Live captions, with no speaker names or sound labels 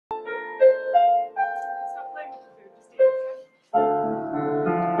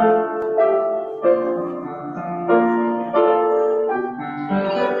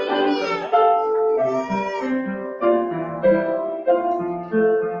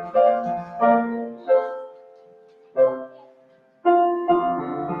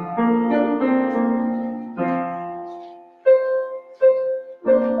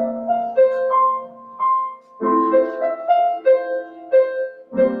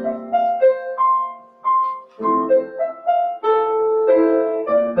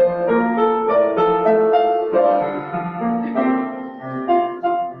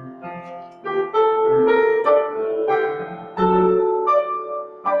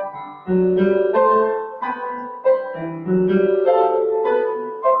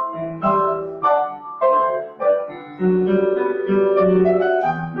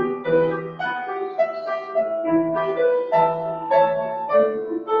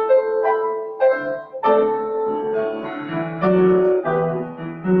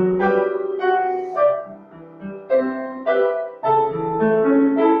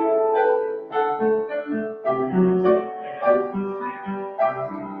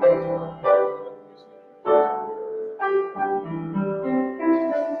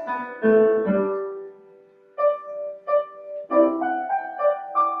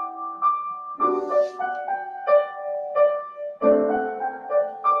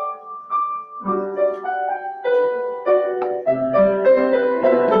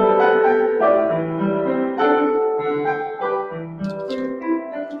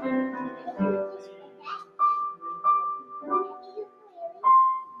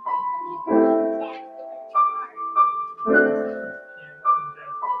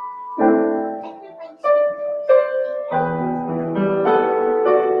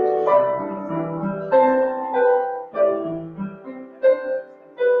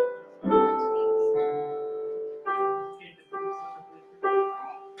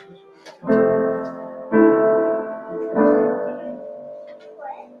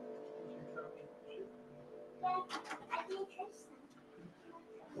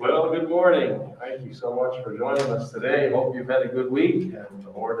Well, good morning. Thank you so much for joining us today. Hope you've had a good week and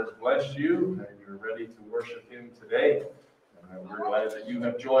the Lord has blessed you and you're ready to worship Him today. We're glad that you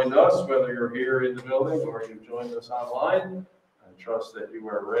have joined us, whether you're here in the building or you've joined us online. I trust that you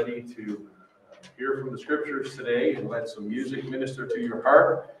are ready to hear from the Scriptures today and let some music minister to your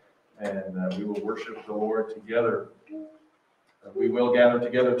heart, and we will worship the Lord together. We will gather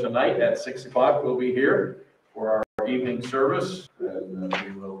together tonight at 6 o'clock. We'll be here for our evening service, and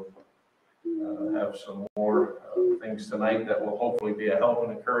we will have some more things tonight that will hopefully be a help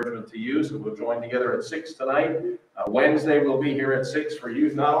and encouragement to you. So we'll join together at 6 tonight. Wednesday we'll be here at 6 for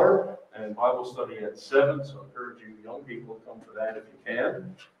Youth Hour and Bible study at 7. So I encourage you young people to come for that if you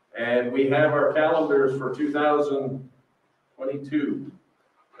can. And we have our calendars for 2022.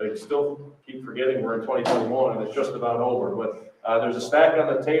 I still keep forgetting we're in 2021 and it's just about over. But there's a stack on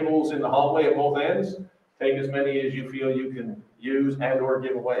the tables in the hallway at both ends. Take as many as you feel you can use and or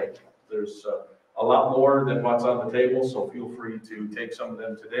give away. There's a lot more than what's on the table, so feel free to take some of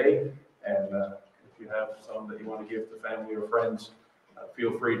them today. And if you have some that you want to give to family or friends,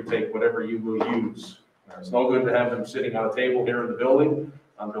 feel free to take whatever you will use. It's no good to have them sitting on a table here in the building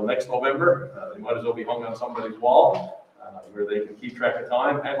until next November. They might as well be hung on somebody's wall where they can keep track of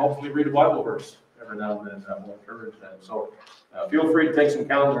time and hopefully read a Bible verse every now and then. That will encourage them. So feel free to take some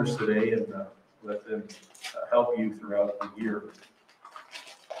calendars today and let them help you throughout the year.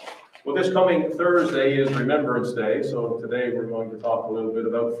 Well, this coming Thursday is Remembrance Day, so today we're going to talk a little bit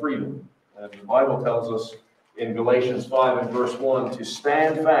about freedom. And the Bible tells us in Galatians 5 and verse 1 to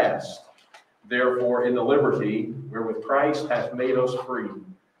stand fast, therefore, in the liberty wherewith Christ hath made us free,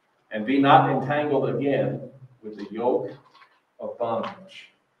 and be not entangled again with the yoke of bondage.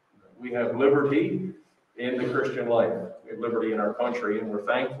 We have liberty in the Christian life. We have liberty in our country, and we're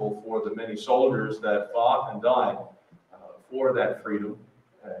thankful for the many soldiers that fought and died for that freedom.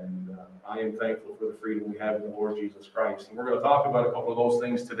 And I am thankful for the freedom we have in the Lord Jesus Christ. And we're going to talk about a couple of those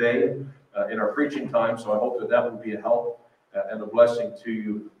things today in our preaching time, so I hope that that will be a help and a blessing to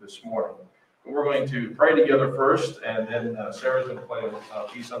you this morning. And we're going to pray together first, and then Sarah's going to play a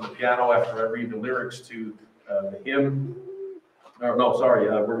piece on the piano after I read the lyrics to the hymn. We'll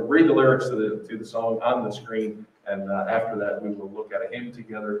read the lyrics to the song on the screen, and after that we will look at a hymn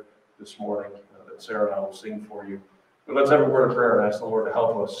together this morning that Sarah and I will sing for you. But let's have a word of prayer and ask the Lord to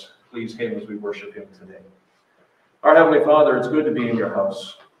help us please Him as we worship Him today. Our Heavenly Father, it's good to be in your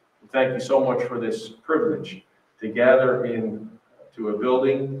house. Thank you so much for this privilege to gather into a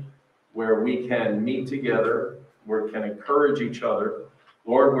building where we can meet together, where we can encourage each other,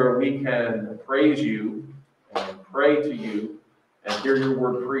 Lord, where we can praise you and pray to you and hear your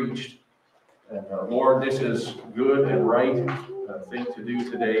word preached. And Lord, this is good and right thing to do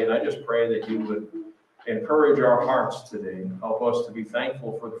today, and I just pray that you would encourage our hearts today. Help us to be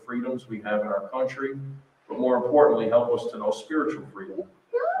thankful for the freedoms we have in our country, but more importantly, help us to know spiritual freedom.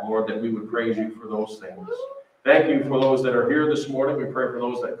 Lord, that we would praise you for those things. Thank you for those that are here this morning. We pray for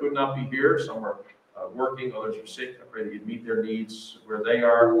those that could not be here. Some are working, others are sick. I pray that you'd meet their needs where they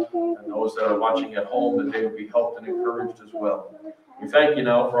are, and those that are watching at home, that they would be helped and encouraged as well. We thank you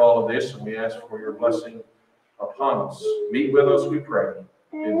now for all of this, and we ask for your blessing upon us. Meet with us, we pray,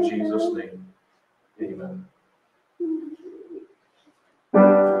 in Jesus' name. Amen.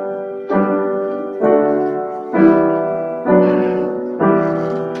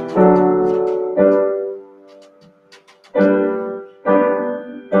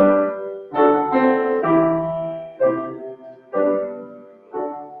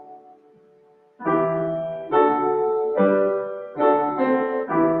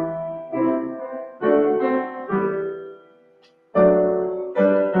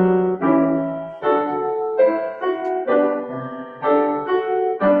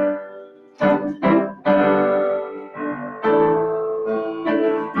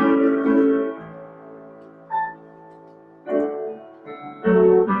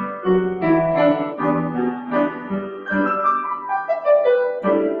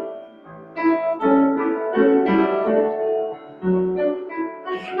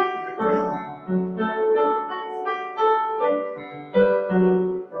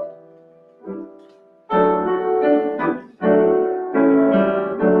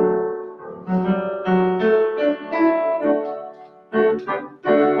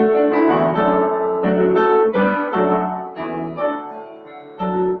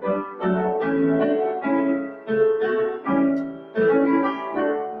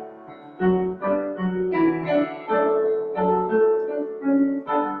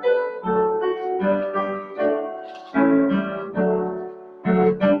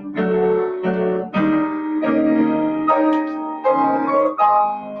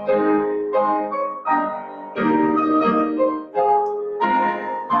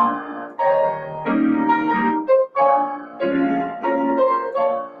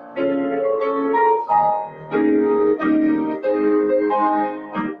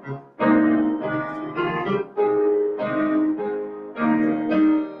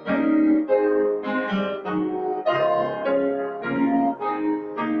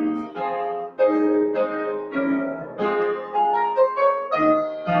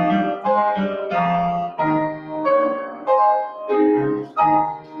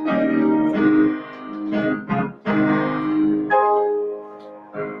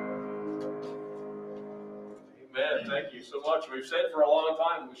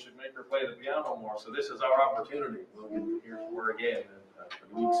 should make her play the piano more. So this is our opportunity. We'll get to hear from her again for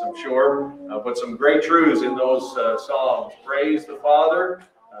weeks, I'm sure. But some great truths in those songs. Praise the Father.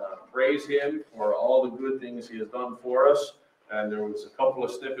 Praise Him for all the good things He has done for us. And there was a couple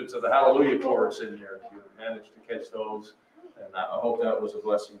of snippets of the Hallelujah chorus in there, if you managed to catch those. And I hope that was a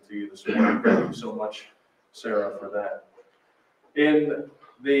blessing to you this morning. Thank you so much, Sarah, for that. In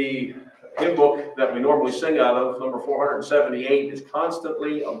the hymn book that we normally sing out of, number 478, is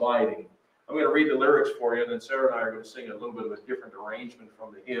Constantly Abiding. I'm going to read the lyrics for you, and then Sarah and I are going to sing a little bit of a different arrangement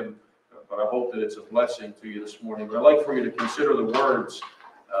from the hymn, but I hope that it's a blessing to you this morning. But I'd like for you to consider the words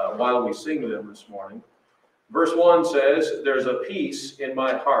while we sing them this morning. Verse 1 says, "There's a peace in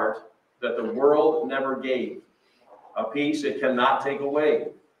my heart that the world never gave, a peace it cannot take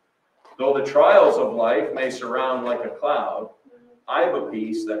away. Though the trials of life may surround like a cloud, I have a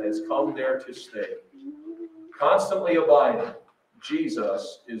peace that has come there to stay. Constantly abiding,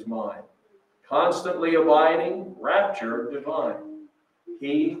 Jesus is mine. Constantly abiding, rapture divine.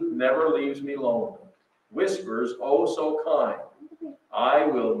 He never leaves me lonely. Whispers, oh so kind, I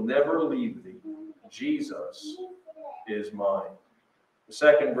will never leave thee. Jesus is mine." The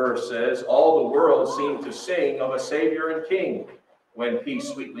second verse says, "All the world seemed to sing of a Savior and King. When peace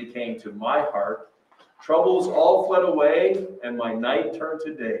sweetly came to my heart, troubles all fled away, and my night turned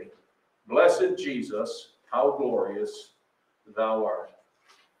to day. Blessed Jesus, how glorious thou art.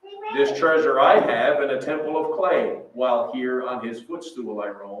 This treasure I have in a temple of clay, while here on his footstool I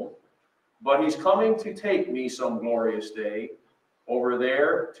roam. But he's coming to take me some glorious day, over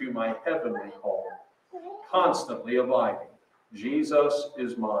there to my heavenly home. Constantly abiding, Jesus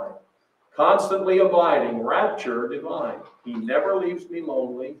is mine. Constantly abiding, rapture divine. He never leaves me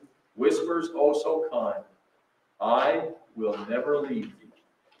lonely, whispers oh so kind, I will never leave thee.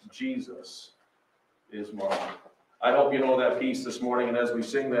 Jesus is mine." I hope you know that piece this morning, and as we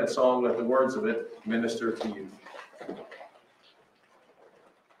sing that song, let the words of it minister to you.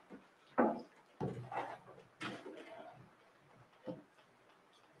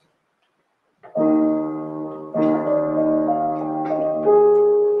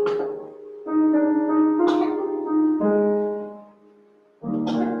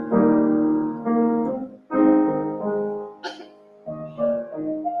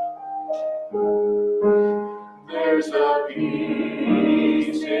 There's a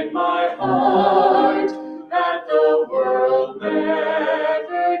peace in my heart that the world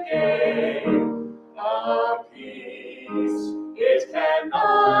never gave, a peace it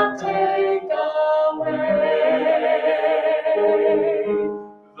cannot take away.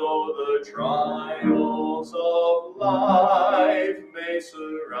 Though the trials of life may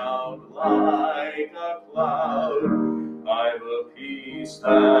surround like a cloud, I've a peace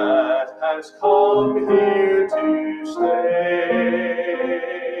that has come here to stay.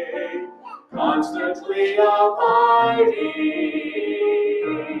 Constantly abiding,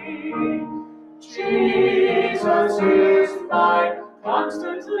 Jesus is mine.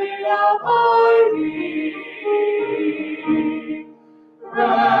 Constantly abiding,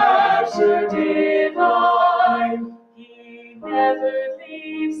 rapture divine. He never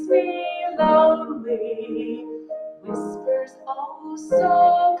leaves me lonely, whispers oh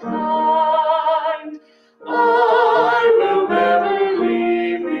so kind, I will never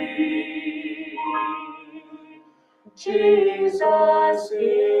leave thee. Jesus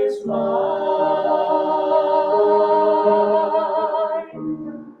is mine.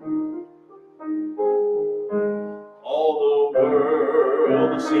 All the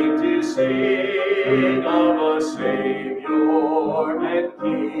world seemed to sing of a Savior and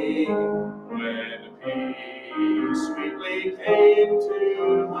King, when peace sweetly came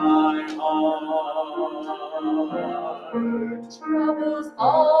to my heart. Troubles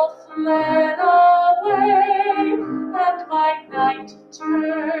all fled away, and my night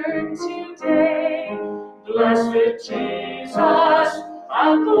turned to day. Blessed Jesus,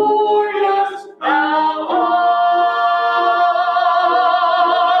 how glorious thou art.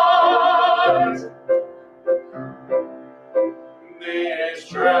 This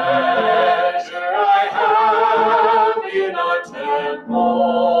treasure I have in a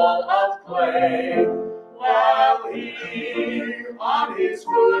temple of clay, while here on his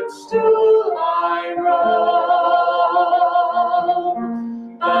footstool I roam.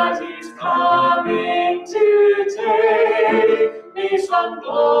 But he's coming to take me some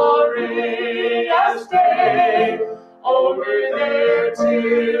glorious day, over there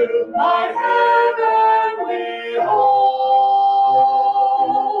to my heavenly home.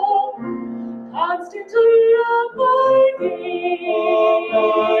 Constantly abiding,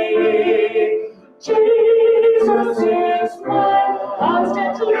 Jesus is mine.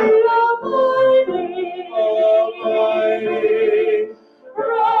 Constantly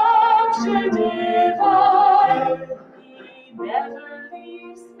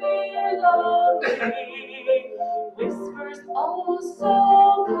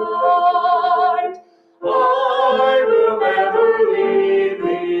so kind, I will never leave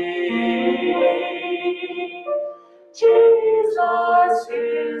thee. Jesus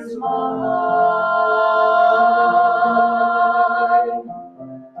is mine.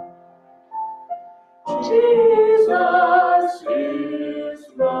 Jesus is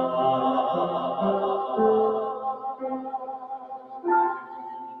mine.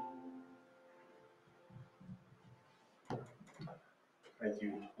 Thank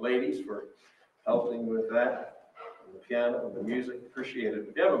you, ladies, for helping with that, and the piano and the music. Appreciate it.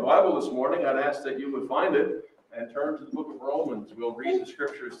 If you have a Bible this morning, I'd ask that you would find it and turn to the book of Romans. We'll read the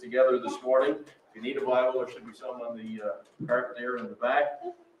scriptures together this morning. If you need a Bible, there should be some on the cart there in the back.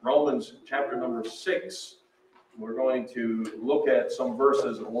 Romans chapter number 6. We're going to look at some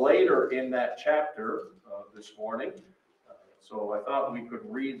verses later in that chapter this morning. So I thought we could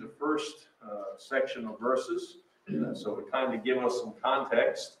read the first section of verses. So it kind of give us some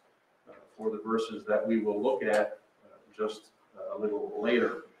context for the verses that we will look at just a little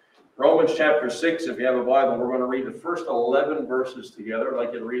later. Romans chapter 6, if you have a Bible, we're going to read the first 11 verses together. I'd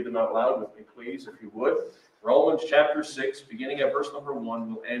like you to read them out loud with me, please, if you would. Romans chapter 6, beginning at verse number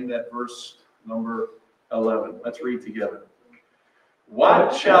 1, we'll end at verse number 11. Let's read together.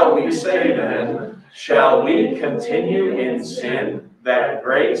 What shall we say then? Shall we continue in sin that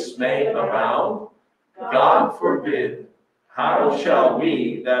grace may abound? God forbid. How shall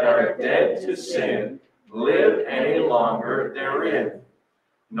we that are dead to sin live any longer therein?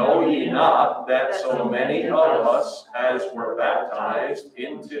 Know ye not that so many of us as were baptized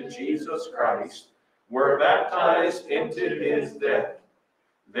into Jesus Christ were baptized into his death?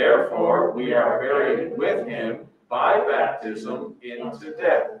 Therefore we are buried with him by baptism into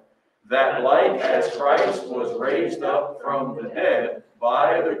death, that like as Christ was raised up from the dead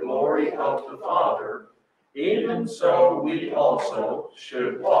by the glory of the Father, even so we also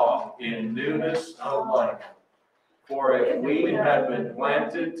should walk in newness of life. For if we have been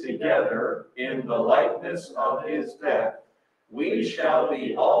planted together in the likeness of his death, we shall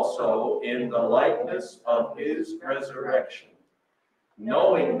be also in the likeness of his resurrection.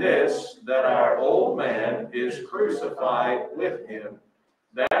 Knowing this, that our old man is crucified with him,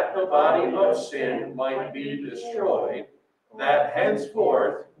 that the body of sin might be destroyed, that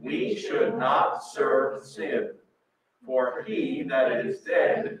henceforth we should not serve sin. For he that is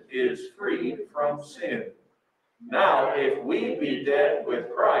dead is freed from sin. Now if we be dead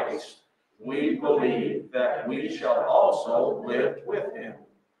with Christ, we believe that we shall also live with him,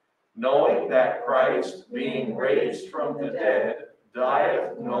 knowing that Christ, being raised from the dead,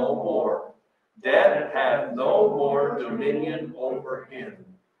 dieth no more. Death hath no more dominion over him.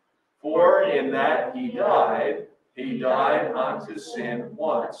 For in that he died unto sin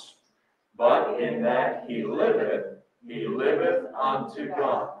once. But in that he liveth unto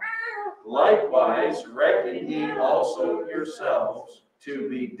God. Likewise reckon ye also yourselves to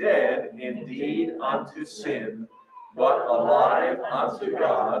be dead indeed unto sin, but alive unto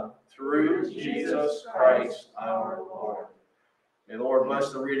God through Jesus Christ our Lord. May the Lord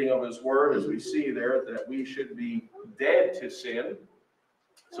bless the reading of his word as we see there that we should be dead to sin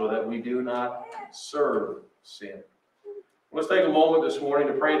so that we do not serve sin. Let's take a moment this morning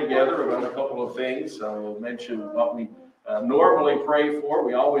to pray together about a couple of things. I will mention what we normally pray for.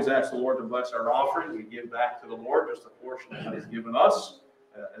 We always ask the Lord to bless our offering. We give back to the Lord just a portion that he's given us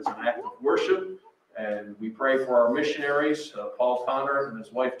as an act of worship. And we pray for our missionaries, Paul Connor and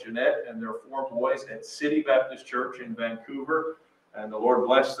his wife Jeanette, and their 4 boys at City Baptist Church in Vancouver. And the Lord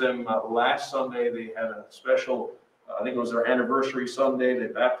blessed them last Sunday. They had a special, I think it was their anniversary Sunday. They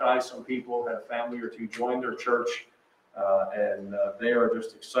baptized some people, had a family or two join their church. And they are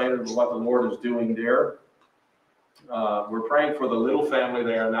just excited about what the Lord is doing there. We're praying for the little family.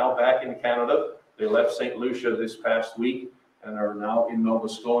 They are now back in Canada. They left St. Lucia this past week and are now in Nova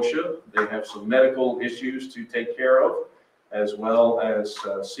Scotia. They have some medical issues to take care of, as well as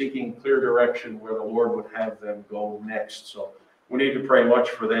seeking clear direction where the Lord would have them go next. So we need to pray much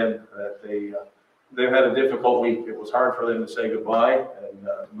for them that they've had a difficult week. It was hard for them to say goodbye and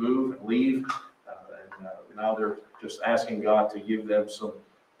move and leave. Now they're just asking God to give them some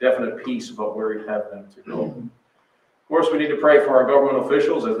definite peace about where he'd have them to go. Of course, we need to pray for our government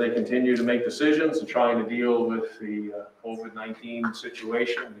officials as they continue to make decisions and trying to deal with the COVID-19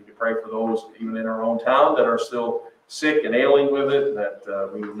 situation. We need to pray for those even in our own town that are still sick and ailing with it,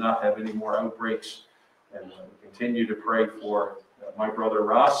 that we will not have any more outbreaks. And we continue to pray for my brother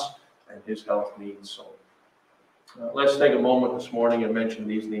Ross and his health needs. So let's take a moment this morning and mention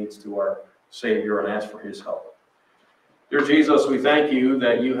these needs to our Savior and ask for his help. Dear Jesus, we thank you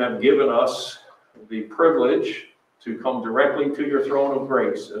that you have given us the privilege to come directly to your throne of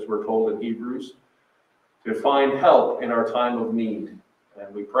grace, as we're told in Hebrews, to find help in our time of need.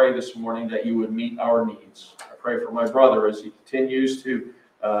 And we pray this morning that you would meet our needs. I pray for my brother as he continues to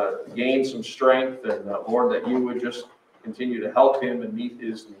gain some strength, and Lord, that you would just continue to help him and meet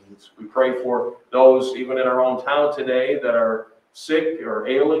his needs. We pray for those, even in our own town today, that are sick or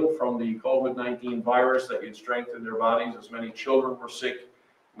ailing from the COVID-19 virus, that you'd strengthen their bodies. As many children were sick,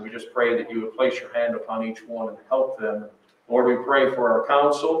 we just pray that you would place your hand upon each one and help them. Lord, we pray for our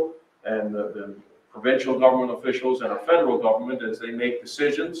council and the provincial government officials and our federal government as they make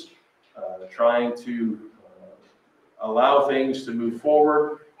decisions, trying to allow things to move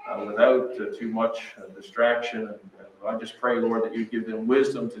forward without too much distraction. And I just pray, Lord, that you give them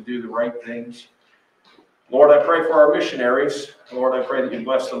wisdom to do the right things. Lord, I pray for our missionaries. Lord, I pray that you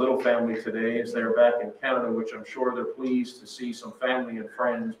bless the little family today as they're back in Canada, which I'm sure they're pleased to see some family and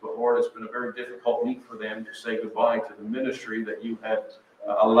friends. But Lord, it's been a very difficult week for them to say goodbye to the ministry that you had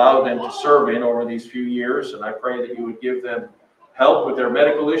allowed them to serve in over these few years. And I pray that you would give them help with their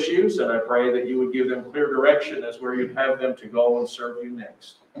medical issues, and I pray that you would give them clear direction as where you'd have them to go and serve you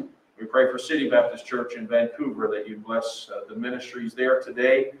next. We pray for City Baptist Church in Vancouver, that you bless the ministries there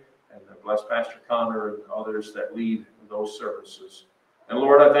today, and bless Pastor Connor and others that lead those services. And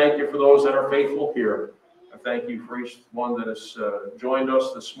Lord, I thank you for those that are faithful here. I thank you for each one that has joined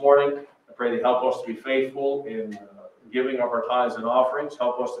us this morning. I pray that you help us to be faithful in giving of our tithes and offerings.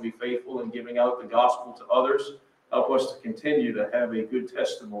 Help us to be faithful in giving out the gospel to others. Help us to continue to have a good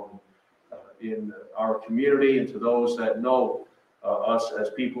testimony in our community and to those that know us as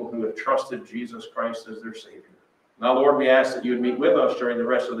people who have trusted Jesus Christ as their Savior. Now, Lord, we ask that you would meet with us during the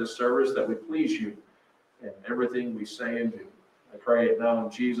rest of this service, that we please you in everything we say and do. I pray it now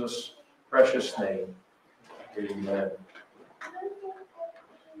in Jesus' precious name. Amen.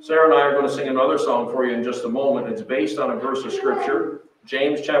 Sarah and I are going to sing another song for you in just a moment. It's based on a verse of Scripture,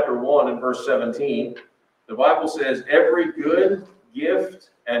 James chapter 1 and verse 17. The Bible says, every good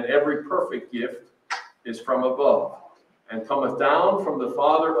gift and every perfect gift is from above, and cometh down from the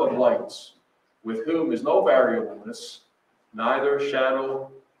Father of lights, with whom is no variableness, neither shadow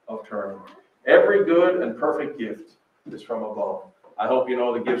of turning. Every good and perfect gift is from above. I hope you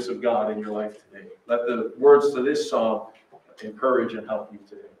know the gifts of God in your life today. Let the words to this song encourage and help you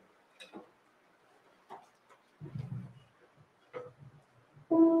today.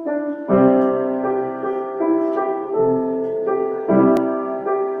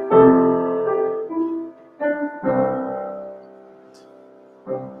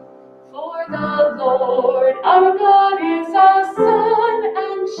 For the Lord our God is a sun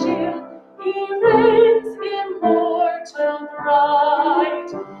and shield. He reigns immortal bright,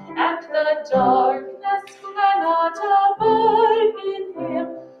 and the darkness cannot abide in him.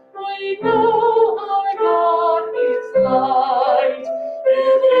 We know our God is light,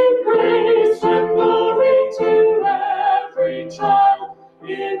 giving grace and glory to every child,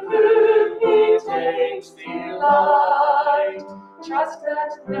 in whom he takes delight. Trust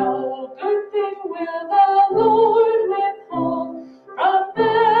that no good thing will the Lord withhold from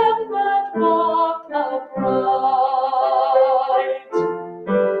them that walk upright.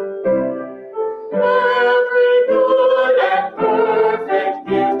 Every good and perfect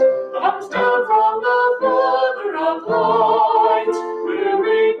gift comes down from the Father of lights, who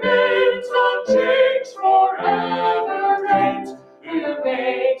remains unchanged forever, reigns, who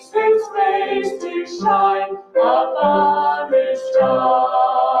makes his face to shine upon his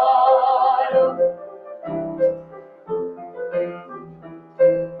child.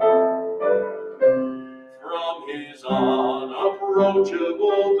 From his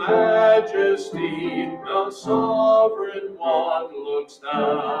unapproachable majesty, the sovereign one looks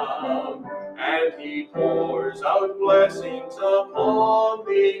down, and he pours out blessings upon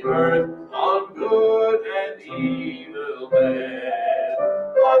the earth, on good and evil men.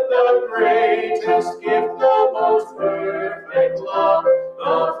 But the greatest gift, the most perfect love,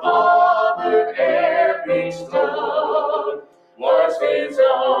 the Father e'er bestowed, was his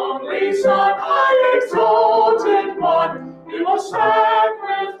only Son, high exalted one, who was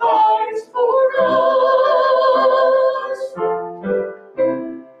sacrificed for us.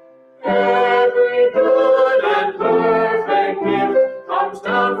 Every good and perfect gift comes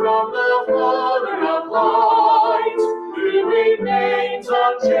down from the Father of lights, who remains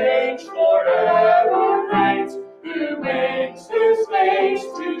unchanged forever, reigns, who makes his face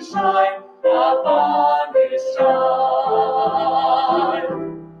to shine upon his child.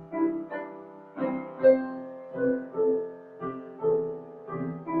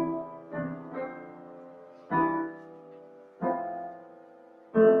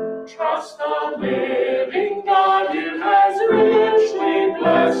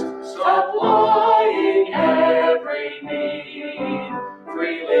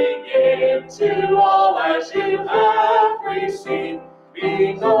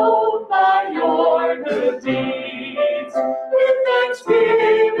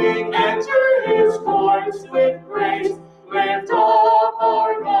 singing, enter his courts with praise. Lift up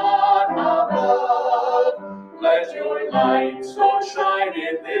our God above. Let your light so shine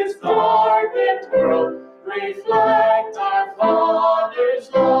in this darkened world. Reflect our Father's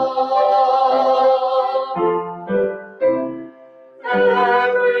love.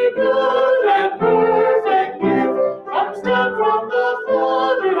 Every good and perfect gift comes down from the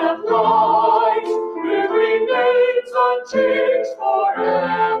Father of lights, who remains unchanged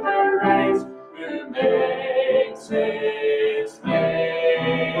forever reigns, who makes his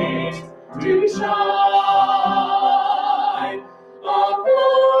face to shine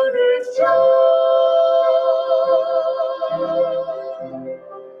upon his child.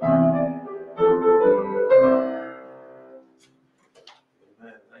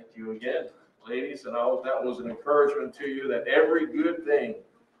 Amen. Thank you again, ladies, and I hope that was an encouragement to you that every good thing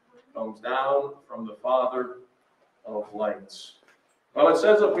comes down from the Father of lights. Well, it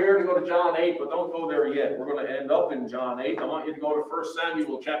says up here to go to John 8, but don't go there yet. We're going to end up in John 8. I want you to go to 1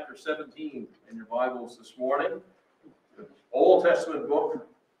 Samuel chapter 17 in your Bibles this morning. The Old Testament book,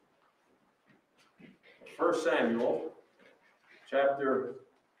 1 Samuel chapter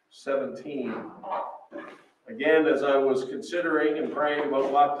 17. Again, as I was considering and praying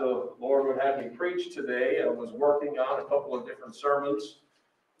about what the Lord would have me preach today, I was working on a couple of different sermons,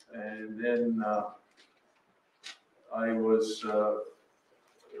 and then I was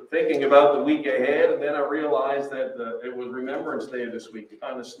thinking about the week ahead, and then I realized that it was Remembrance Day this week. It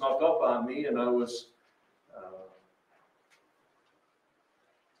kind of snuck up on me, and I was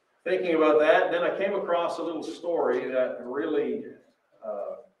thinking about that, and then I came across a little story that really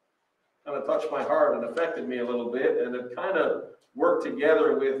kind of touched my heart and affected me a little bit, and it kind of worked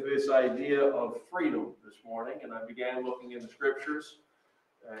together with this idea of freedom this morning, and I began looking in the scriptures,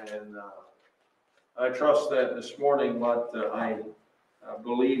 and I trust that this morning what I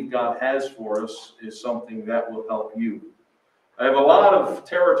believe God has for us is something that will help you. I have a lot of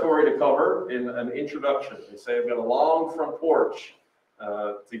territory to cover in an introduction. They say I've got a long front porch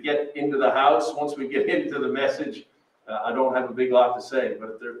to get into the house. Once we get into the message, I don't have a big lot to say,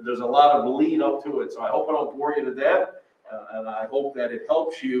 but there's a lot of lead up to it. So I hope I don't bore you to death, and I hope that it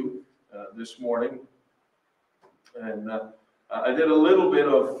helps you this morning. And I did a little bit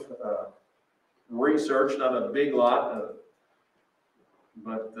of research, not a big lot,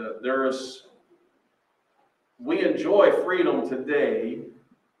 but we enjoy freedom today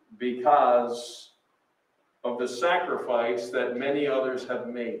because of the sacrifice that many others have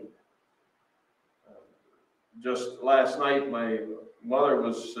made. Just last night, my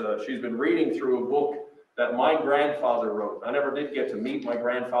mother she's been reading through a book that my grandfather wrote. I never did get to meet my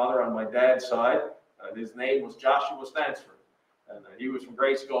grandfather on my dad's side. His name was Joshua Stansford, and he was from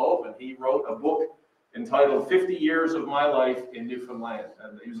Grace Cove, and he wrote a book entitled 50 Years of My Life in Newfoundland.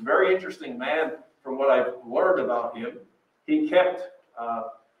 And he was a very interesting man from what I've learned about him. He kept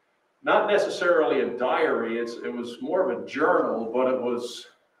not necessarily a diary, it was more of a journal, but it was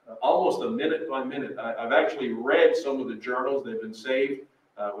almost a minute by minute. I've actually read some of the journals. They've been saved.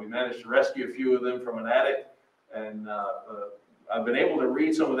 We managed to rescue a few of them from an attic, and I've been able to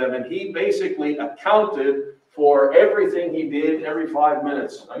read some of them, and he basically accounted for everything he did every 5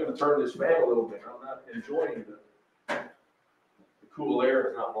 minutes. I'm going to turn this fan a little bit. I'm not enjoying the cool air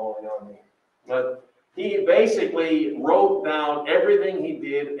is not blowing on me. But he basically wrote down everything he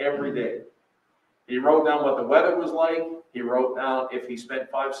did every day. He wrote down what the weather was like. He wrote down if he spent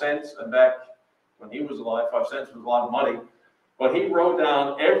 5 cents, and back when he was alive, 5 cents was a lot of money. But he wrote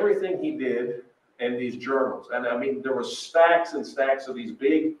down everything he did in these journals. And I mean, there were stacks and stacks of these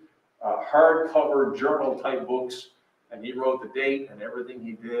big hardcover journal type books. And he wrote the date and everything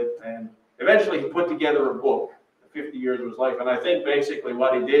he did. And eventually he put together a book, 50 Years of His Life. And I think basically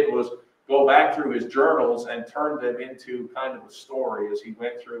what he did was go back through his journals and turn them into kind of a story as he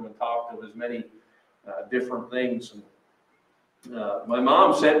went through and talked of as many different things. And, my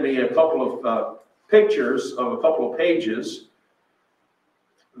mom sent me a couple of pictures of a couple of pages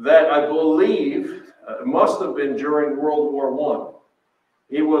that I believe must have been during World War I.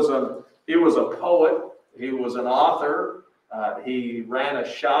 He was a poet. He was an author. He ran a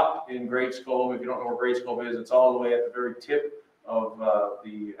shop in Great Cove. If you don't know where Great Cove is, it's all the way at the very tip of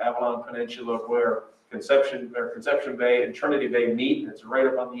the Avalon Peninsula where Conception Bay and Trinity Bay meet. It's right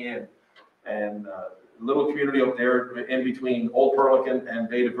up on the end. And little community up there in between Old Perlican and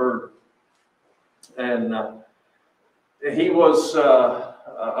Bay de Verde. And he was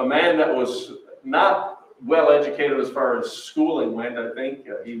a man that was not well educated as far as schooling went. I think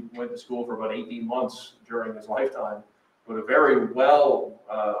he went to school for about 18 months during his lifetime, but a very well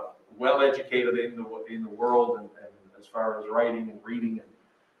educated in the world and as far as writing and reading.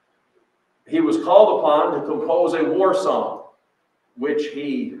 he was called upon to compose a war song, which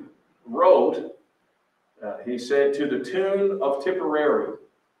he wrote, he said, to the tune of Tipperary.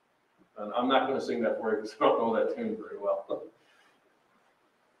 And I'm not going to sing that for you because I don't know that tune very well.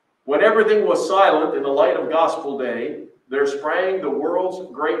 When everything was silent in the light of gospel day, there sprang the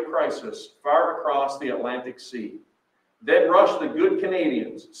world's great crisis far across the Atlantic Sea. Then rushed the good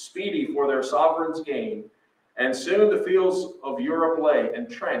Canadians, speedy for their sovereign's gain, and soon the fields of Europe lay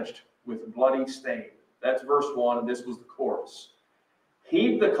entrenched with bloody stain. That's verse 1, and this was the chorus.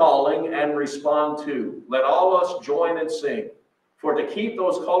 Heed the calling and respond to. Let all us join and sing. For to keep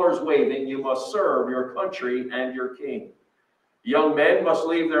those colors waving, you must serve your country and your king. Young men must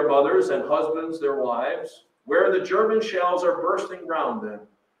leave their mothers and husbands their wives. Where the German shells are bursting round them,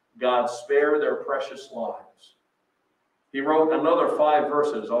 God spare their precious lives. He wrote another 5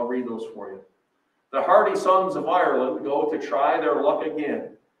 verses. I'll read those for you. The hardy sons of Ireland go to try their luck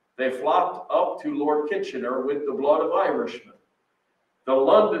again. They flocked up to Lord Kitchener with the blood of Irishmen. The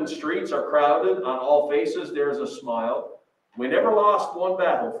London streets are crowded, on all faces there's a smile. We never lost one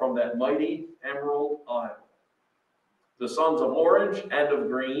battle from that mighty Emerald Isle. The sons of Orange and of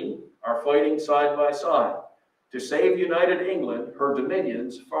Green are fighting side by side to save United England, her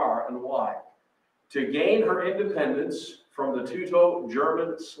dominions far and wide. To gain her independence from the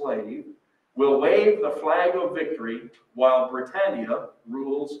Teuto-German slave, we'll wave the flag of victory while Britannia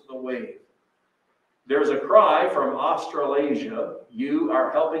rules the wave. There's a cry from Australasia, you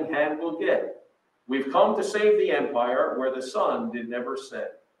our helping hand will get. We've come to save the empire where the sun did never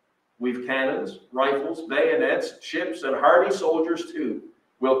set. We've cannons, rifles, bayonets, ships, and hardy soldiers too.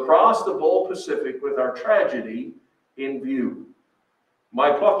 We'll cross the bold Pacific with our tragedy in view. My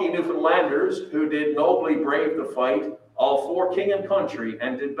plucky Newfoundlanders, who did nobly brave the fight, all for king and country,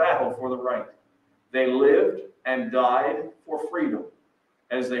 and did battle for the right. They lived and died for freedom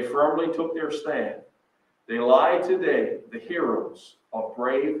as they firmly took their stand. They lie today, the heroes of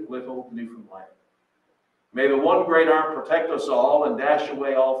brave little Newfoundland. May the one great arm protect us all and dash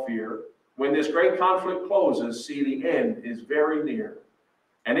away all fear. When this great conflict closes, see the end is very near.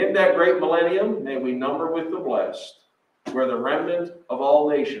 And in that great millennium, may we number with the blessed, where the remnant of all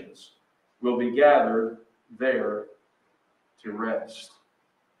nations will be gathered there to rest.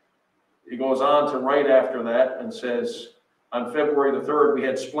 He goes on to write after that and says, on February the 3rd, we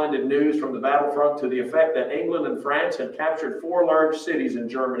had splendid news from the battlefront to the effect that England and France had captured 4 large cities in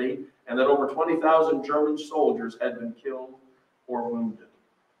Germany and that over 20,000 German soldiers had been killed or wounded.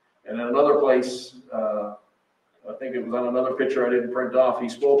 And in another place, I think it was on another picture I didn't print off, he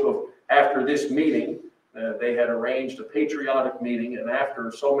spoke of after this meeting, they had arranged a patriotic meeting, and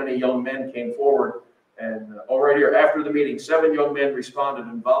after so many young men came forward, and right here, after the meeting, 7 young men responded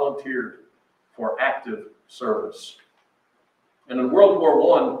and volunteered for active service. And in World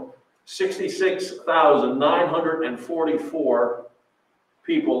War I, 66,944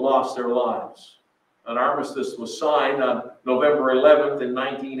 people lost their lives. An armistice was signed on November 11th in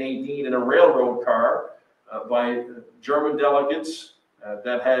 1918 in a railroad car by German delegates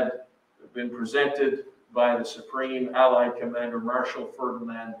that had been presented by the Supreme Allied Commander Marshal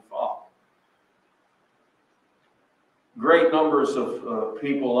Ferdinand Foch. Great numbers of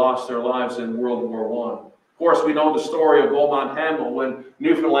people lost their lives in World War I. Of course, we know the story of Beaumont Hamel when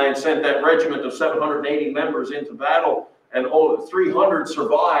Newfoundland sent that regiment of 780 members into battle, and 300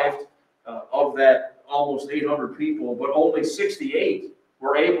 survived of that almost 800 people, but only 68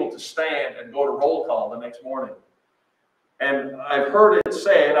 were able to stand and go to roll call the next morning. And I've heard it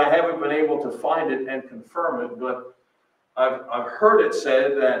said, I haven't been able to find it and confirm it, but I've heard it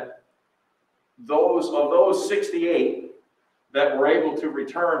said that those 68 that were able to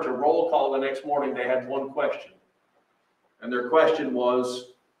return to roll call the next morning, they had one question. And their question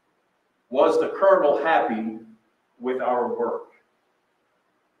was the colonel happy with our work?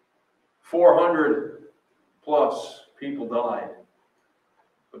 400 plus people died.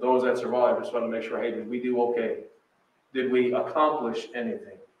 But those that survived, I just want to make sure, hey, did we do okay? Did we accomplish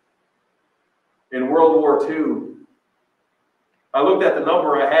anything? In World War II, I looked at the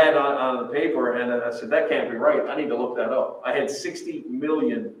number I had on the paper, and I said, that can't be right. I need to look that up. I had 60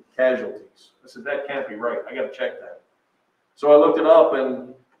 million casualties. I said, that can't be right. I got to check that. So I looked it up,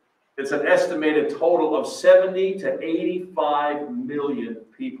 and it's an estimated total of 70 to 85 million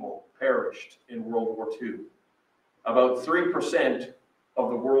people perished in World War II. About 3% of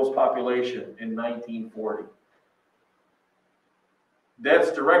the world's population in 1940.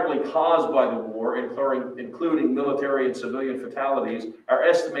 Deaths directly caused by the war, including military and civilian fatalities, are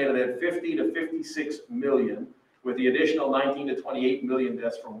estimated at 50 to 56 million, with the additional 19 to 28 million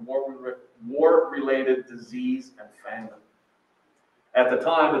deaths from war-related disease and famine. At the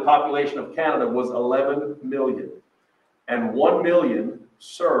time, the population of Canada was 11 million, and 1 million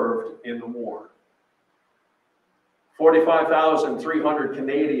served in the war. 45,300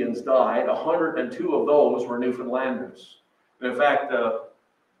 Canadians died. 102 of those were Newfoundlanders. And in fact,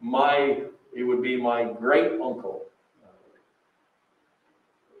 it would be my great uncle,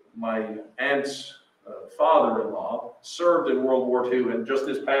 my aunt's father-in-law, served in World War II, and just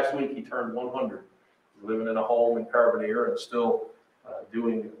this past week he turned 100. Living in a home in Carbonear and still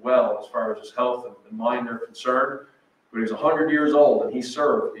doing well as far as his health and mind are concerned. But he was 100 years old and he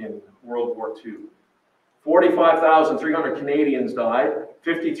served in World War II. 45,300 Canadians died,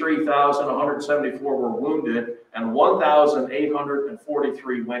 53,174 were wounded, and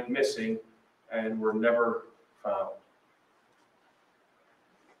 1,843 went missing and were never found.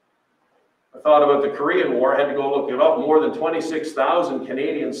 I thought about the Korean War. I had to go look it up. More than 26,000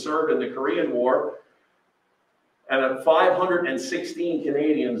 Canadians served in the Korean War, and 516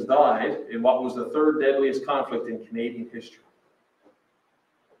 Canadians died in what was the third deadliest conflict in Canadian history.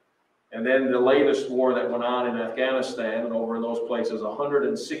 And then the latest war that went on in Afghanistan and over in those places,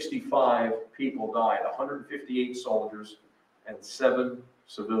 165 people died, 158 soldiers and 7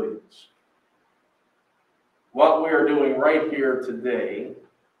 civilians. What we are doing right here today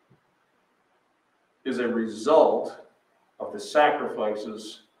is a result of the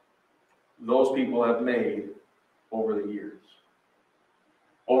sacrifices those people have made over the years.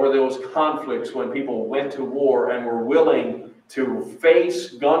 Over those conflicts when people went to war and were willing to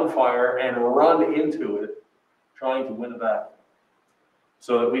face gunfire and run into it, trying to win a battle,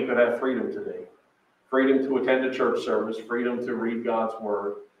 so that we could have freedom today. Freedom to attend a church service, freedom to read God's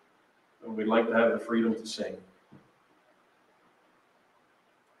word, and we'd like to have the freedom to sing.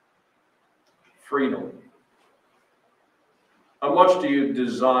 Freedom. How much do you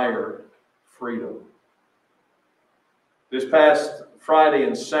desire freedom? This past Friday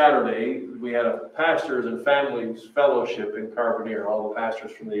and Saturday, we had a pastors and families fellowship in Carbonear, all the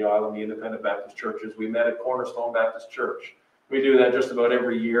pastors from the island, the independent Baptist churches. We met at Cornerstone Baptist Church. We do that just about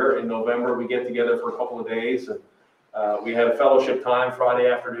every year. In November, we get together for a couple of days, and we had a fellowship time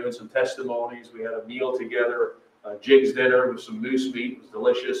Friday afternoon, some testimonies. We had a meal together, a Jigs dinner with some moose meat. It was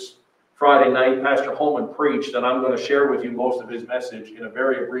delicious. Friday night, Pastor Holman preached, and I'm going to share with you most of his message in a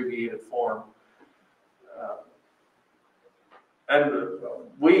very abbreviated form. And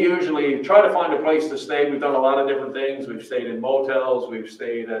we usually try to find a place to stay. We've done a lot of different things. We've stayed in motels. We've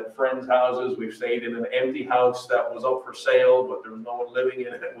stayed at friends' houses. We've stayed in an empty house that was up for sale, but there was no one living in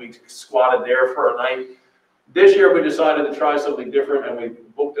it. We squatted there for a night. This year, we decided to try something different, and we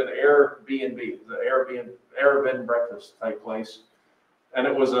booked an Airbnb, the Arab bed and breakfast type place. And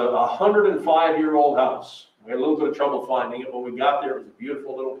it was a 105-year-old house. We had a little bit of trouble finding it. When we got there, it was a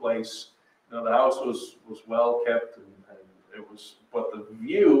beautiful little place. You know, the house was well kept, and but the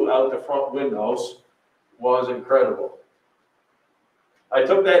view out the front windows was incredible. I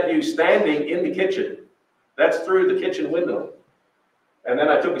took that view standing in the kitchen. That's through the kitchen window. And then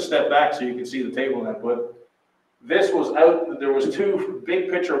I took a step back so you could see the table that put. This was out, there was 2 big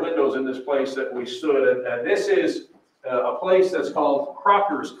picture windows in this place that we stood at. And this is a place that's called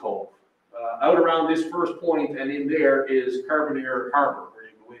Crocker's Cove. Out around this first point, and in there is Carbonear Harbor, where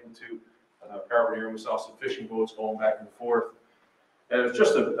you go into Carbonear. We saw some fishing boats going back and forth. And it was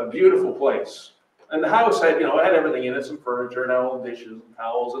just a beautiful place. And the house had, it had everything in it, some furniture and all dishes and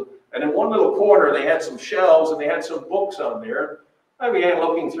towels. And in one little corner, they had some shelves and they had some books on there. I began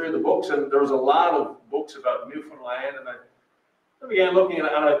looking through the books, and there was a lot of books about Newfoundland. And I began looking, and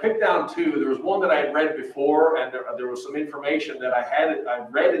I picked down 2. There was one that I had read before, and there was some information that I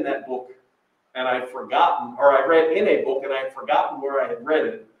read in that book, and I'd forgotten, or I read in a book, and I had forgotten where I had read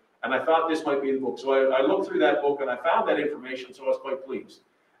it. And I thought this might be the book. So I looked through that book and I found that information, so I was quite pleased.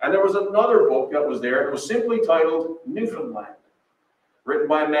 And there was another book that was there. It was simply titled Newfoundland, written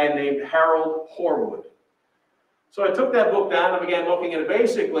by a man named Harold Horwood. So I took that book down and began looking at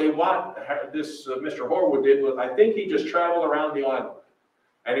basically what this Mr. Horwood did was, I think he just traveled around the island.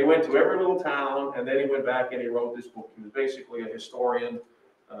 And he went to every little town, and then he went back and he wrote this book. He was basically a historian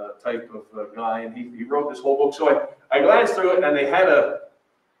type of guy, and he wrote this whole book. So I glanced through it, and they had a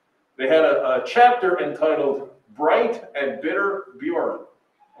chapter entitled Bright and Bitter Bjorn.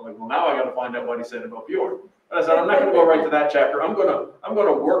 I'm like, well, now I got to find out what he said about Bjorn. And I said, I'm not going to go right to that chapter. I'm going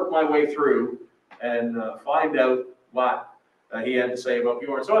to work my way through and find out what he had to say about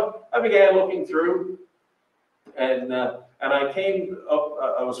Bjorn. So I began looking through, and I came up.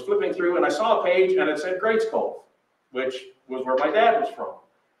 I was flipping through, and I saw a page, and it said Greats Cove, which was where my dad was from.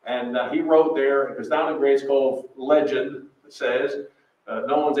 And he wrote there, because down in Greats Cove, legend says,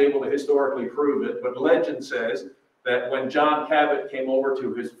 no one's able to historically prove it, but legend says that when John Cabot came over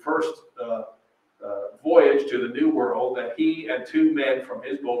to his first voyage to the New World, that he and two men from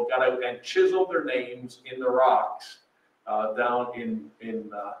his boat got out and chiseled their names in the rocks down in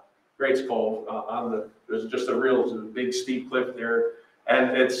Greats Cove. There's just a big steep cliff there,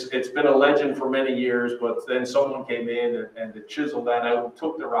 and it's been a legend for many years. But then someone came in and chiseled that out, and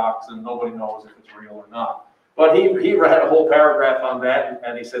took the rocks, and nobody knows if it's real or not. But he had a whole paragraph on that,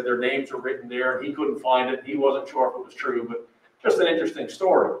 and he said their names were written there, and he couldn't find it. He wasn't sure if it was true, but just an interesting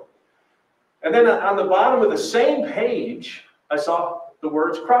story. And then on the bottom of the same page, I saw the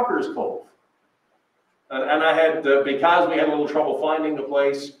words Crocker's Cove. And I had, because we had a little trouble finding the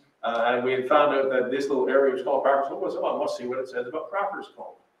place, and we had found out that this little area was called Crocker's Cove, I said, well, I must see what it says about Crocker's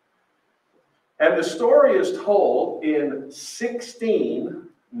Cove. And the story is told in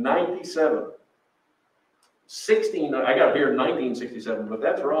 1697. I got here in 1967, but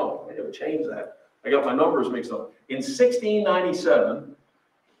that's wrong. I gotta change that. I got my numbers mixed up. In 1697,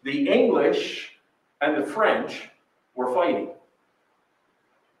 the English and the French were fighting.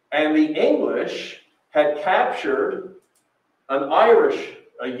 And the English had captured a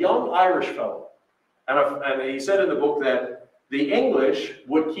young Irish fellow. And he said in the book that the English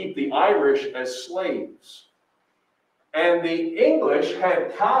would keep the Irish as slaves. And the English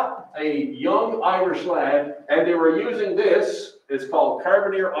had caught a young Irish lad, and they were using this. It's called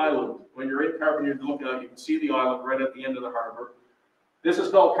Carbonear Island. When you're in Carbonear, looking out, you can see the island right at the end of the harbor. This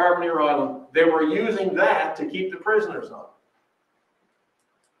is called Carbonear Island. They were using that to keep the prisoners on.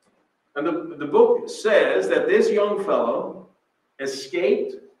 And the book says that this young fellow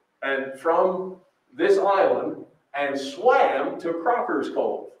escaped from this island and swam to Crocker's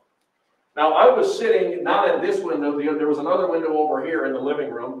Cove. Now, I was sitting, not at this window, there was another window over here in the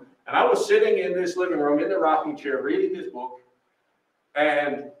living room, and I was sitting in this living room in the rocking chair reading this book,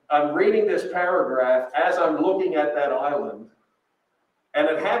 and I'm reading this paragraph as I'm looking at that island, and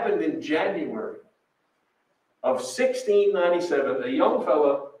it happened in January of 1697. A young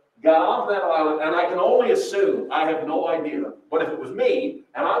fella got off that island, and I can only assume, I have no idea, but if it was me,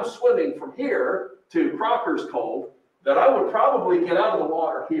 and I'm swimming from here to Crocker's Cove, that I would probably get out of the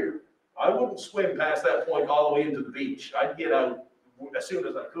water here. I wouldn't swim past that point all the way into the beach. I'd get out as soon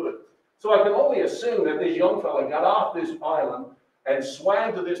as I could. So I can only assume that this young fella got off this island and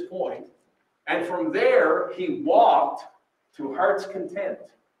swam to this point, and from there he walked to Heart's Content.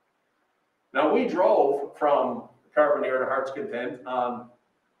 Now, we drove from Carbonear to Heart's Content on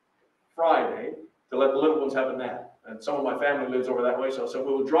Friday to let the little ones have a nap. And some of my family lives over that way, so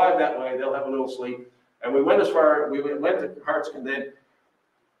we'll drive that way, they'll have a little sleep. And we went to Heart's Content,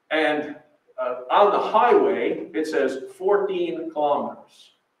 and on the highway, it says 14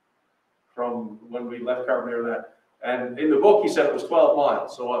 kilometers from when we left Carbonear to that. And in the book, he said it was 12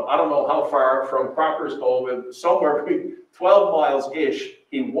 miles. So I don't know how far from Crocker's Cove, somewhere between 12 miles-ish,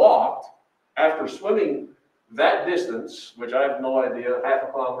 he walked after swimming that distance, which I have no idea, half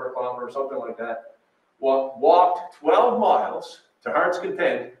a kilometer, something like that. Walked 12 miles to Heart's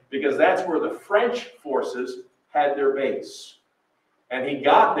Content because that's where the French forces had their base. And he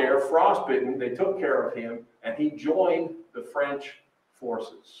got there frostbitten, they took care of him, and he joined the French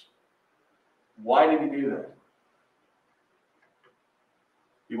forces. Why did he do that?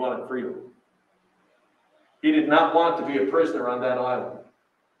 He wanted freedom. He did not want to be a prisoner on that island.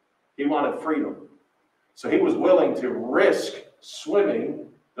 He wanted freedom. So he was willing to risk swimming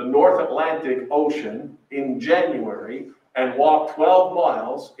the North Atlantic Ocean in January and walk 12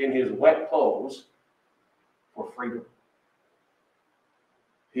 miles in his wet clothes for freedom.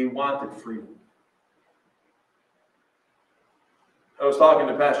 He wanted freedom. I was talking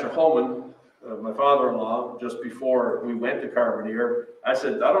to Pastor Holman, my father-in-law, just before we went to Carbonear. I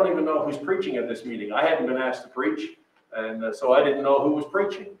said, I don't even know who's preaching at this meeting. I hadn't been asked to preach, and so I didn't know who was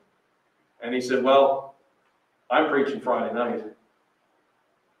preaching. And he said, well, I'm preaching Friday night.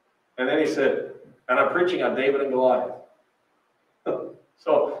 And then he said, and I'm preaching on David and Goliath.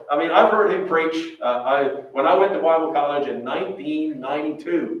 So, I mean, I've heard him preach. When I went to Bible college in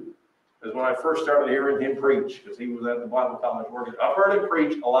 1992 is when I first started hearing him preach, because he was at the Bible college working. I've heard him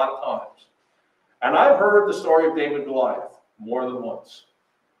preach a lot of times. And I've heard the story of David and Goliath more than once.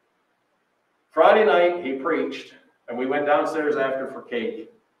 Friday night, he preached, and we went downstairs after for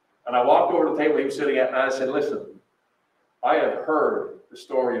cake. And I walked over to the table he was sitting at, and I said, listen, I have heard the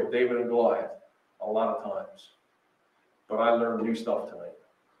story of David and Goliath a lot of times, but I learned new stuff tonight.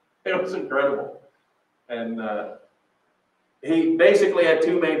 It was incredible. And he basically had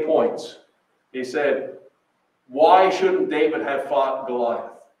two main points. He said, why shouldn't David have fought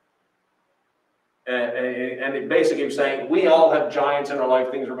Goliath? And it basically was saying, we all have giants in our life,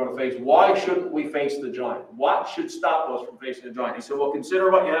 things we're going to face. Why shouldn't we face the giant? What should stop us from facing the giant? He said, well,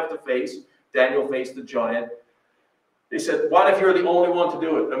 consider what you have to face. Daniel faced the giant. He said, what if you're the only one to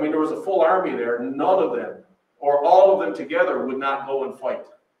do it? I mean, there was a full army there. None of them, or all of them together, would not go and fight.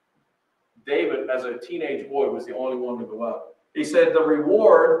 David, as a teenage boy, was the only one to go out. He said, the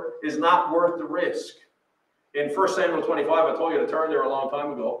reward is not worth the risk. In 1 Samuel 25, I told you to turn there a long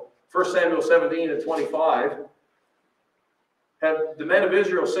time ago. 1 Samuel 17 and 25, the men of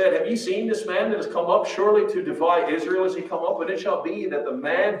Israel said, have ye seen this man that has come up? Surely to defy Israel is he come up, and it shall be that the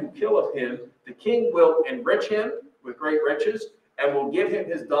man who killeth him, the king will enrich him with great riches, and will give him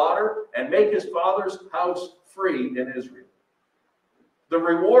his daughter, and make his father's house free in Israel. The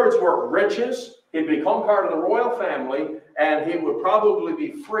rewards were riches. He'd become part of the royal family, and he would probably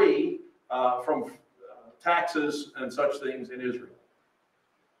be free from taxes and such things in Israel.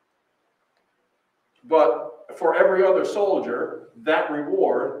 But for every other soldier, that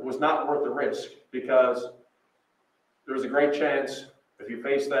reward was not worth the risk, because there was a great chance if you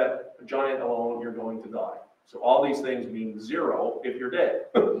face that giant alone, you're going to die. So all these things mean zero if you're dead.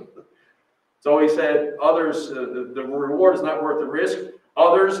 So he said, others, the reward is not worth the risk.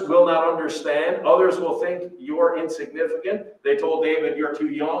 Others will not understand. Others will think you're insignificant. They told David, you're too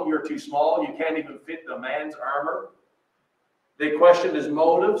young, you're too small, you can't even fit the man's armor. They questioned his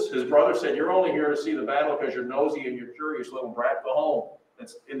motives. His brother said, you're only here to see the battle because you're nosy and you're curious, little brat. Go home.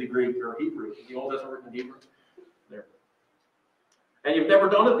 That's in the Greek or Hebrew. The Old Testament written in Hebrew. There. And you've never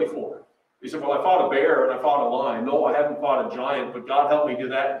done it before. He said, well, I fought a bear and I fought a lion. No, I haven't fought a giant, but God help me do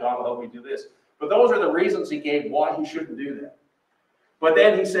that, and God will help me do this. But those are the reasons he gave why he shouldn't do that. But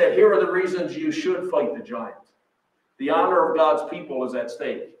then he said, here are the reasons you should fight the giant. The honor of God's people is at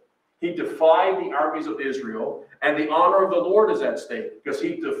stake. He defied the armies of Israel, and the honor of the Lord is at stake, because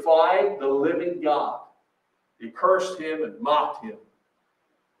he defied the living God. He cursed him and mocked him.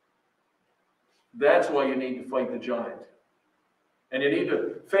 That's why you need to fight the giant. And you need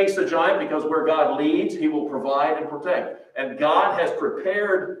to face the giant, because where God leads, he will provide and protect. And God has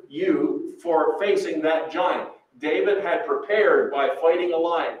prepared you for facing that giant. David had prepared by fighting a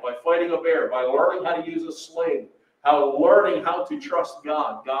lion, by fighting a bear, by learning how to use a sling, learning how to trust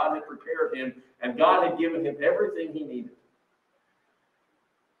God. God had prepared him, and God had given him everything he needed.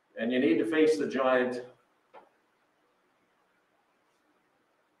 And you need to face the giant,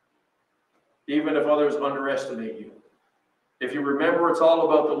 even if others underestimate you. If you remember it's all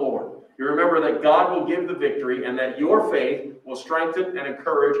about the Lord, you remember that God will give the victory, and that your faith will strengthen and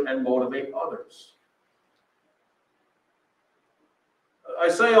encourage and motivate others. I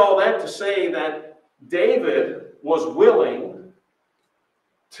say all that to say that David was willing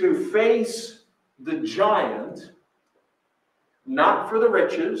to face the giant, not for the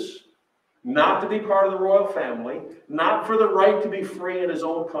riches, not to be part of the royal family, not for the right to be free in his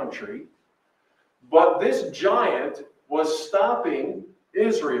own country, but this giant was stopping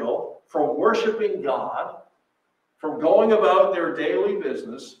Israel from worshiping God, from going about their daily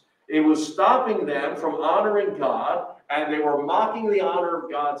business. It was stopping them from honoring God, and they were mocking the honor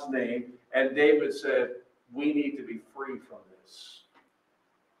of God's name. And David said, we need to be free from this.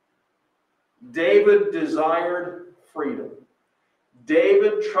 David desired freedom.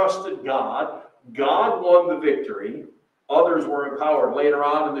 David trusted God. God won the victory. Others were empowered. Later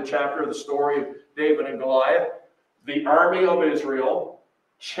on in the chapter, the story of David and Goliath, the army of Israel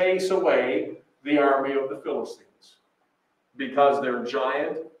chase away the army of the Philistines because their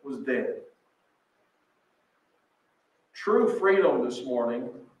giant was dead. True freedom this morning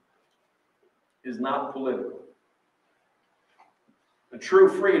is not political. The true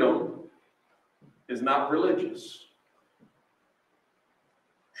freedom is not religious.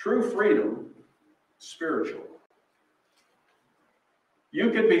 True freedom is spiritual. You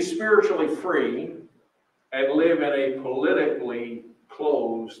can be spiritually free and live in a politically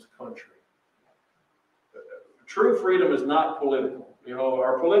closed country. True freedom is not political. You know,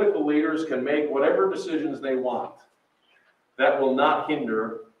 our political leaders can make whatever decisions they want. That will not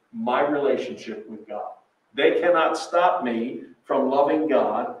hinder my relationship with God. They cannot stop me from loving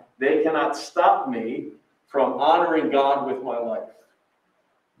God. They cannot stop me from honoring God with my life.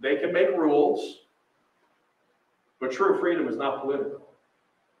 They can make rules, but true freedom is not political.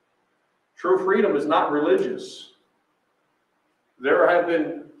 True freedom is not religious. There have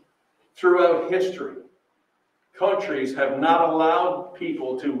been, throughout history, countries have not allowed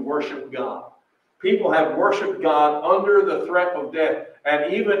people to worship God. People have worshiped God under the threat of death.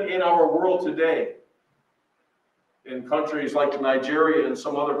 And even in our world today, in countries like Nigeria and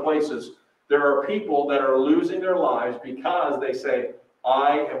some other places, there are people that are losing their lives because they say,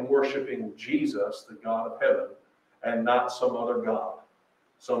 I am worshiping Jesus, the God of heaven, and not some other God,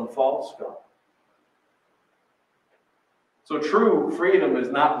 some false God. So true freedom is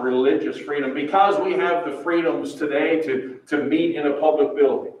not religious freedom, because we have the freedoms today to meet in a public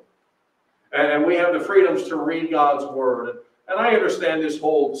building. And we have the freedoms to read God's word. And I understand this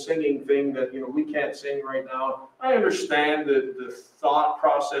whole singing thing that, we can't sing right now. I understand the thought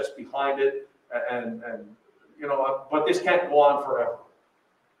process behind it, and but this can't go on forever.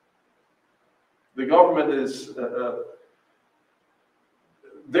 The government is,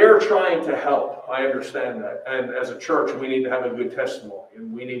 they're trying to help. I understand that. And as a church, we need to have a good testimony,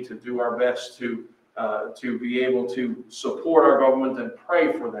 and we need to do our best to be able to support our government and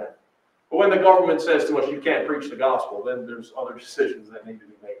pray for them. But when the government says to us, you can't preach the gospel, then there's other decisions that need to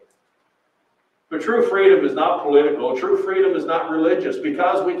be made. But true freedom is not political. True freedom is not religious.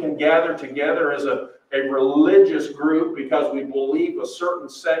 Because we can gather together as a religious group, because we believe a certain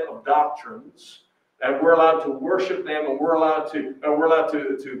set of doctrines, and we're allowed to worship them, and we're allowed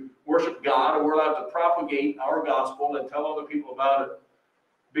to worship God, and we're allowed to propagate our gospel and tell other people about it.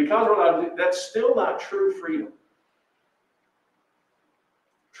 Because we're allowed to, that's still not true freedom.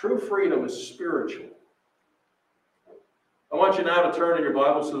 True freedom is spiritual. I want you now to turn in your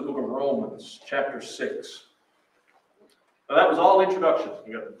Bibles to the book of Romans, chapter 6. Now that was all introduction.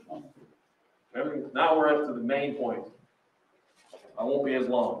 Now we're up to the main point. I won't be as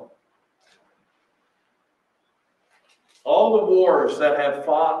long. All the wars that have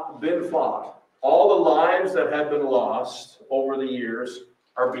been fought, all the lives that have been lost over the years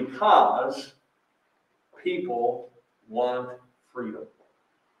are because people want freedom.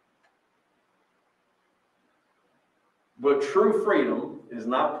 But true freedom is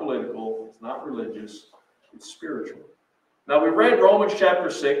not political, it's not religious, it's spiritual. Now we read Romans chapter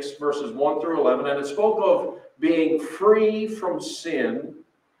 6, verses 1 through 11, and it spoke of being free from sin.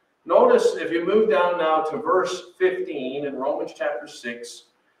 Notice, if you move down now to verse 15 in Romans chapter 6,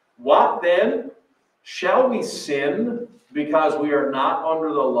 what then? Shall we sin because we are not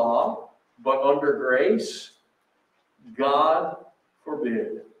under the law, but under grace? God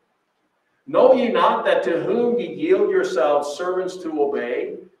forbid. Know ye not that to whom ye yield yourselves servants to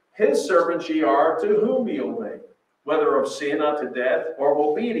obey, his servants ye are to whom ye obey, whether of sin unto death, or of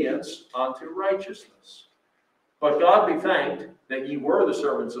obedience unto righteousness? But God be thanked that ye were the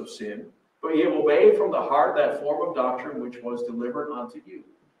servants of sin, but ye have obeyed from the heart that form of doctrine which was delivered unto you.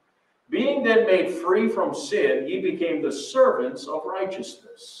 Being then made free from sin, ye became the servants of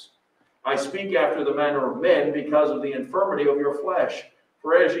righteousness. I speak after the manner of men, because of the infirmity of your flesh.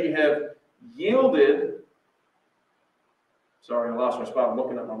 For as ye have yielded, sorry, I lost my spot. I'm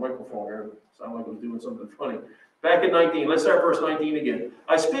looking at my microphone here. It sounded like I was doing something funny. Back in 19, let's start verse 19 again.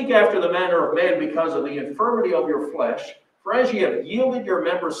 I speak after the manner of man because of the infirmity of your flesh. For as ye have yielded your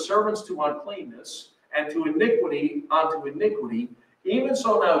members servants to uncleanness, and to iniquity unto iniquity, even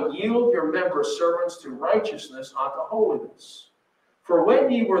so now yield your members servants to righteousness unto holiness. For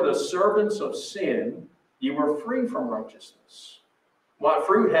when ye were the servants of sin, ye were free from righteousness. What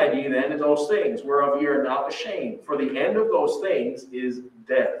fruit had ye then in those things, whereof ye are not ashamed? For the end of those things is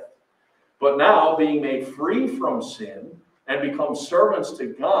death. But now, being made free from sin, and become servants to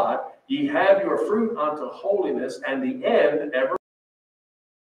God, ye have your fruit unto holiness, and the end ever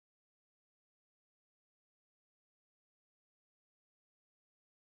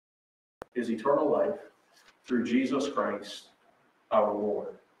is eternal life through Jesus Christ our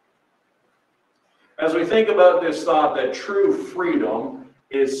Lord. As we think about this thought that true freedom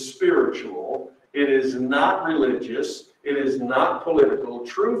is spiritual, it is not religious, it is not political,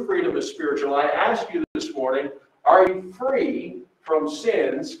 true freedom is spiritual. I ask you this morning, are you free from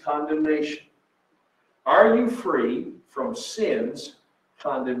sin's condemnation? Are you free from sin's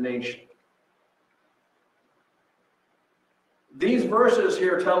condemnation? These verses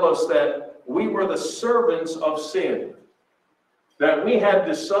here tell us that we were the servants of sin, that we had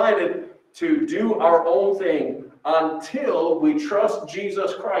decided to do our own thing until we trust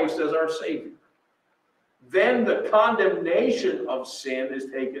Jesus Christ as our Savior. Then the condemnation of sin is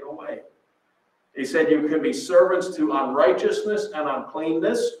taken away. He said you can be servants to unrighteousness and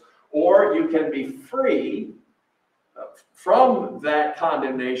uncleanness, or you can be free from that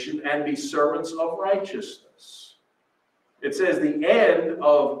condemnation and be servants of righteousness. It says the end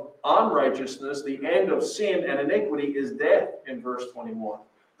of unrighteousness, the end of sin and iniquity is death in verse 21.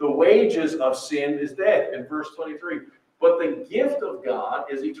 The wages of sin is death in verse 23. But the gift of God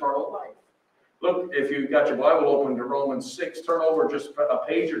is eternal life. Look, if you've got your Bible open to Romans 6, turn over just a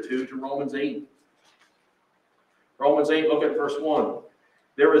page or two to Romans 8. Romans 8, look at verse 1.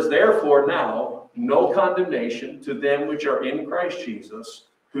 There is therefore now no condemnation to them which are in Christ Jesus,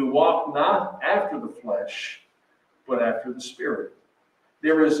 who walk not after the flesh, but after the Spirit.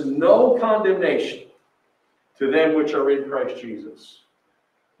 There is no condemnation to them which are in Christ Jesus.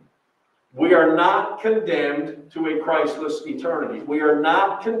 We are not condemned to a Christless eternity. We are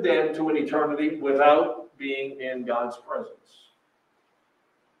not condemned to an eternity without being in God's presence.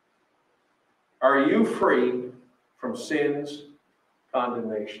 Are you free from sin's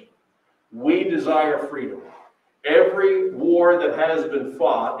condemnation? We desire freedom. Every war that has been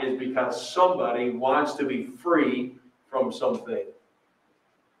fought is because somebody wants to be free from something.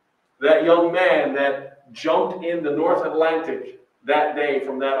 That young man that jumped in the North Atlantic that day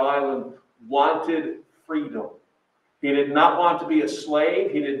from that island wanted freedom. He did not want to be a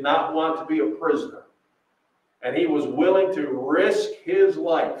slave. He did not want to be a prisoner. And he was willing to risk his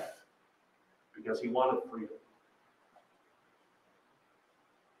life because he wanted freedom.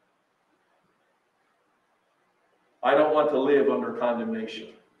 I don't want to live under condemnation.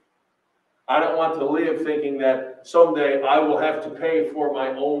 I don't want to live thinking that someday I will have to pay for my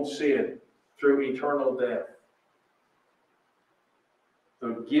own sin through eternal death.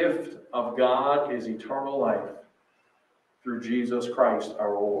 The gift of God is eternal life through Jesus Christ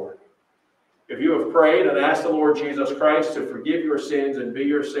our Lord. If you have prayed and asked the Lord Jesus Christ to forgive your sins and be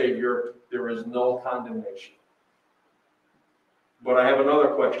your Savior, there is no condemnation. But I have another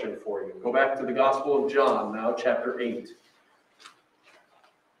question for you. Go back to the Gospel of John now, chapter 8.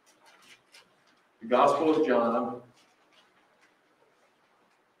 The Gospel of John,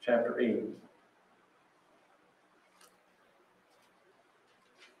 chapter 8.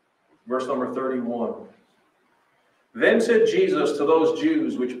 Verse number 31. Then said Jesus to those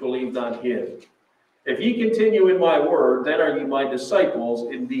Jews which believed on him, If ye continue in my word, then are ye my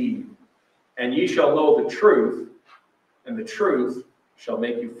disciples indeed, and ye shall know the truth, and the truth shall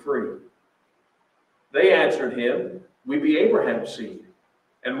make you free. They answered him, We be Abraham's seed,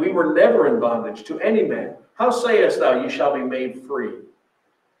 and we were never in bondage to any man. How sayest thou, ye shall be made free?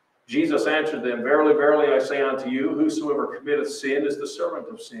 Jesus answered them, Verily, verily, I say unto you, whosoever committeth sin is the servant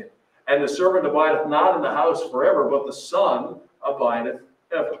of sin. And the servant abideth not in the house forever, but the Son abideth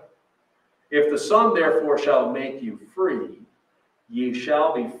ever. If the Son therefore shall make you free, ye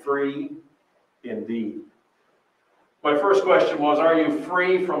shall be free indeed. My first question was, are you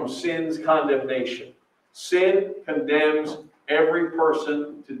free from sin's condemnation? Sin condemns every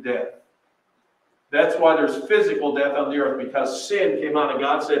person to death. That's why there's physical death on the earth, because sin came on and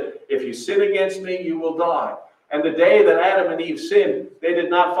God said, if you sin against me, you will die. And the day that Adam and Eve sinned, they did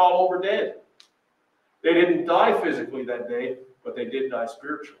not fall over dead. They didn't die physically that day, but they did die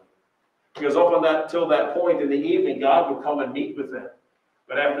spiritually. Because up until that point in the evening, God would come and meet with them.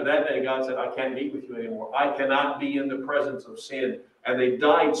 But after that day, God said, I can't meet with you anymore. I cannot be in the presence of sin. And they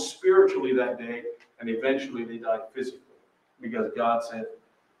died spiritually that day, and eventually they died physically. Because God said,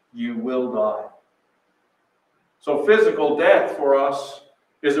 you will die. So physical death for us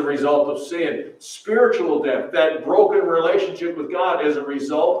is a result of sin. Spiritual death, that broken relationship with God, is a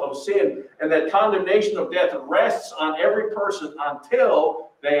result of sin. And that condemnation of death rests on every person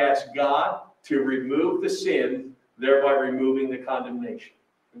until they ask God to remove the sin, thereby removing the condemnation.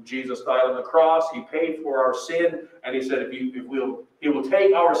 When Jesus died on the cross, he paid for our sin, and he said he will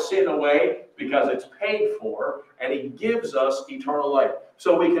take our sin away because it's paid for, and he gives us eternal life.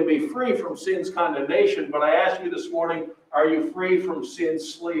 So we can be free from sin's condemnation, but I ask you this morning, are you free from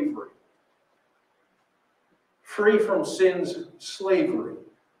sin's slavery? Free from sin's slavery.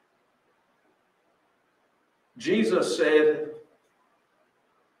 Jesus said,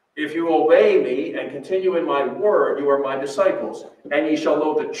 if you obey me and continue in my word, you are my disciples, and ye shall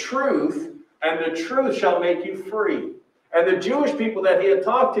know the truth, and the truth shall make you free. And the Jewish people that he had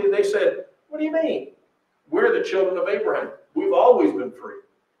talked to, they said, what do you mean? We're the children of Abraham. We've always been free.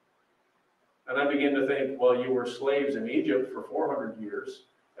 And I begin to think, well, you were slaves in Egypt for 400 years,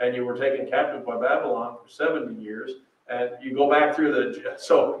 and you were taken captive by Babylon for 70 years, and you go back through the...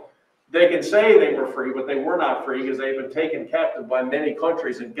 So they can say they were free, but they were not free because they've been taken captive by many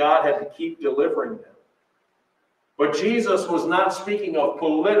countries, and God had to keep delivering them. But Jesus was not speaking of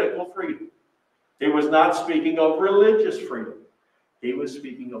political freedom. He was not speaking of religious freedom. He was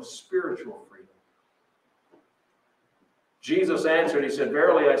speaking of spiritual freedom. Jesus answered, he said,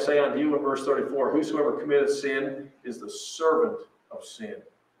 verily I say unto you in verse 34, whosoever committeth sin is the servant of sin.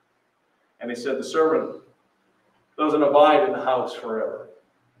 And he said the servant doesn't abide in the house forever.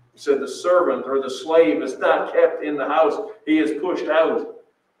 He said the servant or the slave is not kept in the house. He is pushed out.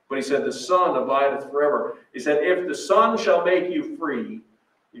 But he said the Son abideth forever. He said, if the Son shall make you free,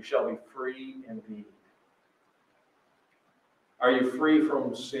 you shall be free indeed. Are you free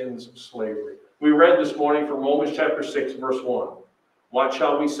from sin's slavery? We read this morning from Romans chapter 6, verse 1. What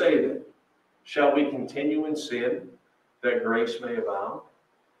shall we say then? Shall we continue in sin that grace may abound?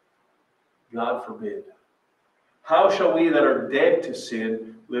 God forbid. How shall we that are dead to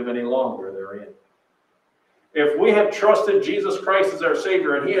sin live any longer therein? If we have trusted Jesus Christ as our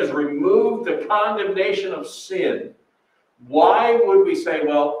Savior and He has removed the condemnation of sin, why would we say,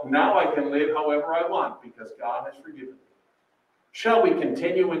 well, now I can live however I want because God has forgiven me? Shall we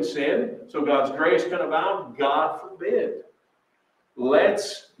continue in sin so God's grace can abound? God forbid.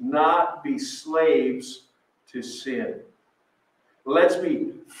 Let's not be slaves to sin. Let's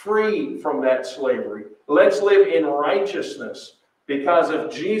be free from that slavery. Let's live in righteousness, because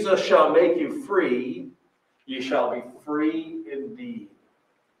if Jesus shall make you free, ye shall be free indeed.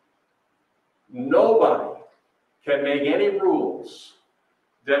 Nobody can make any rules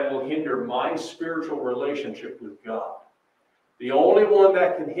that will hinder my spiritual relationship with God. The only one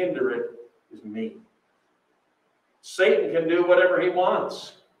that can hinder it is me. Satan can do whatever he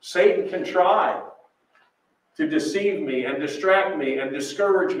wants. Satan can try to deceive me and distract me and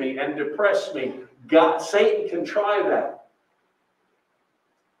discourage me and depress me. Satan can try that.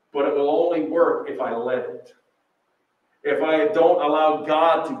 But it will only work if I let it. If I don't allow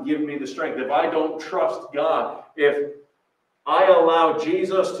God to give me the strength. If I don't trust God. If I allow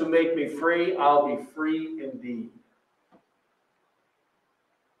Jesus to make me free, I'll be free indeed.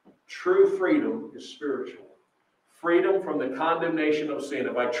 True freedom is spiritual. Freedom from the condemnation of sin.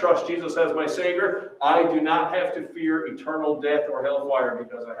 If I trust Jesus as my Savior, I do not have to fear eternal death or hellfire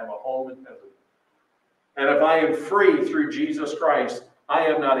because I have a home in heaven. And if I am free through Jesus Christ, I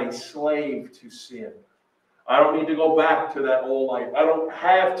am not a slave to sin. I don't need to go back to that old life. I don't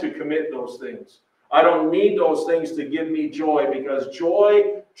have to commit those things. I don't need those things to give me joy, because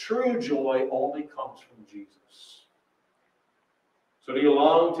joy, true joy, only comes from Jesus. So do you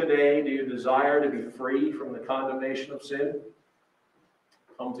long today, do you desire to be free from the condemnation of sin?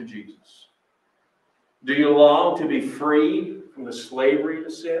 Come to Jesus. Do you long to be free from the slavery to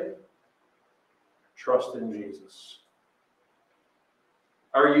sin? Trust in Jesus.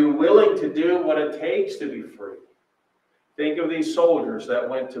 Are you willing to do what it takes to be free? Think of these soldiers that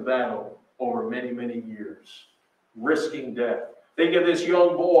went to battle over many, many years, risking death. Think of this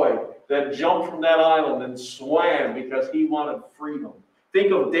young boy that jumped from that island and swam because he wanted freedom.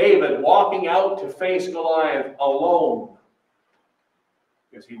 Think of David walking out to face Goliath alone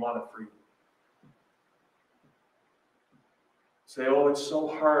because he wanted freedom. Say, oh, it's so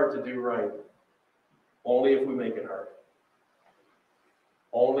hard to do right. Only if we make it hard.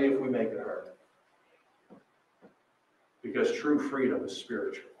 Only if we make it hard. Because true freedom is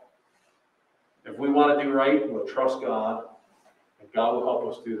spiritual. If we want to do right, we'll trust God, and God will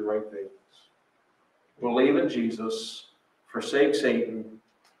help us do the right things. Believe in Jesus, forsake Satan,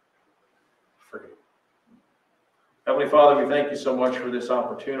 free. Heavenly Father, we thank you so much for this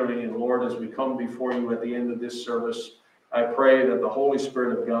opportunity, and Lord, as we come before you at the end of this service, I pray that the Holy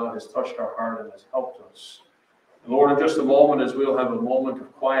Spirit of God has touched our heart and has helped us. And Lord, in just a moment, as we'll have a moment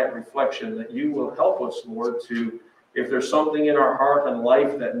of quiet reflection, that you will help us, Lord, to, if there's something in our heart and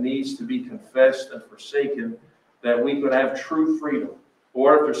life that needs to be confessed and forsaken, that we could have true freedom.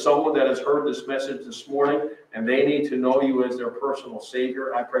 Or if there's someone that has heard this message this morning and they need to know you as their personal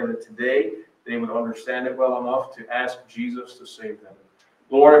Savior, I pray that today they would understand it well enough to ask Jesus to save them.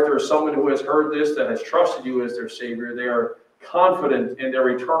 Lord, if there's someone who has heard this that has trusted you as their Savior, they are confident in their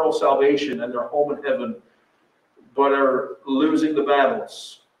eternal salvation and their home in heaven, but are losing the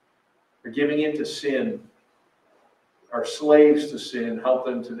battles, are giving in to sin, are slaves to sin, help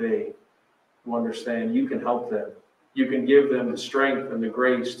them today to understand you can help them. You can give them the strength and the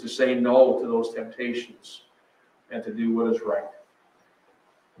grace to say no to those temptations and to do what is right.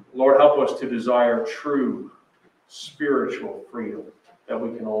 Lord, help us to desire true spiritual freedom that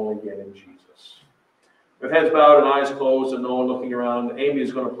we can only get in Jesus. With heads bowed and eyes closed and no one looking around, Amy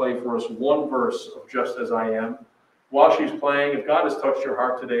is going to play for us one verse of Just As I Am. While she's playing, if God has touched your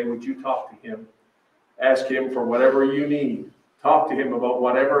heart today, would you talk to him? Ask him for whatever you need. Talk to him about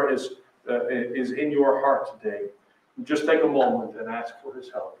whatever is in your heart today. Just take a moment and ask for his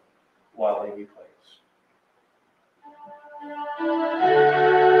help while Amy plays.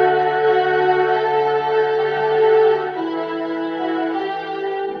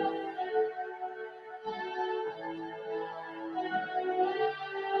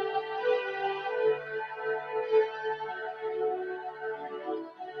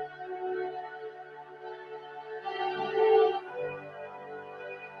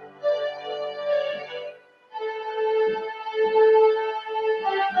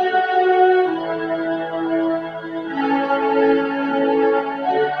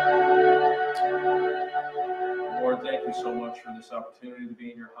 this opportunity to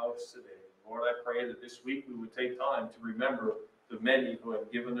be in your house today. Lord, I pray that this week we would take time to remember the many who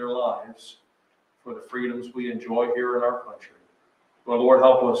have given their lives for the freedoms we enjoy here in our country. But Lord,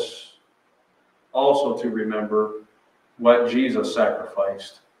 help us also to remember what Jesus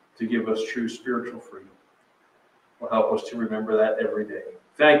sacrificed to give us true spiritual freedom. Will help us to remember that every day.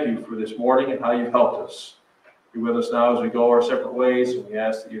 Thank you for this morning and how you've helped us. Be with us now as we go our separate ways, and we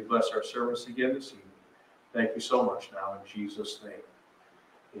ask that you bless our service again this evening. Thank you so much now in Jesus' name.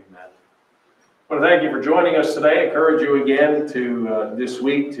 Amen. I want to thank you for joining us today. I encourage you again to this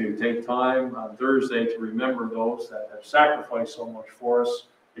week to take time on Thursday to remember those that have sacrificed so much for us.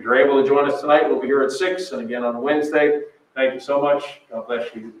 If you're able to join us tonight, we'll be here at 6 and again on Wednesday. Thank you so much. God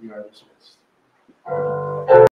bless you. You are dismissed.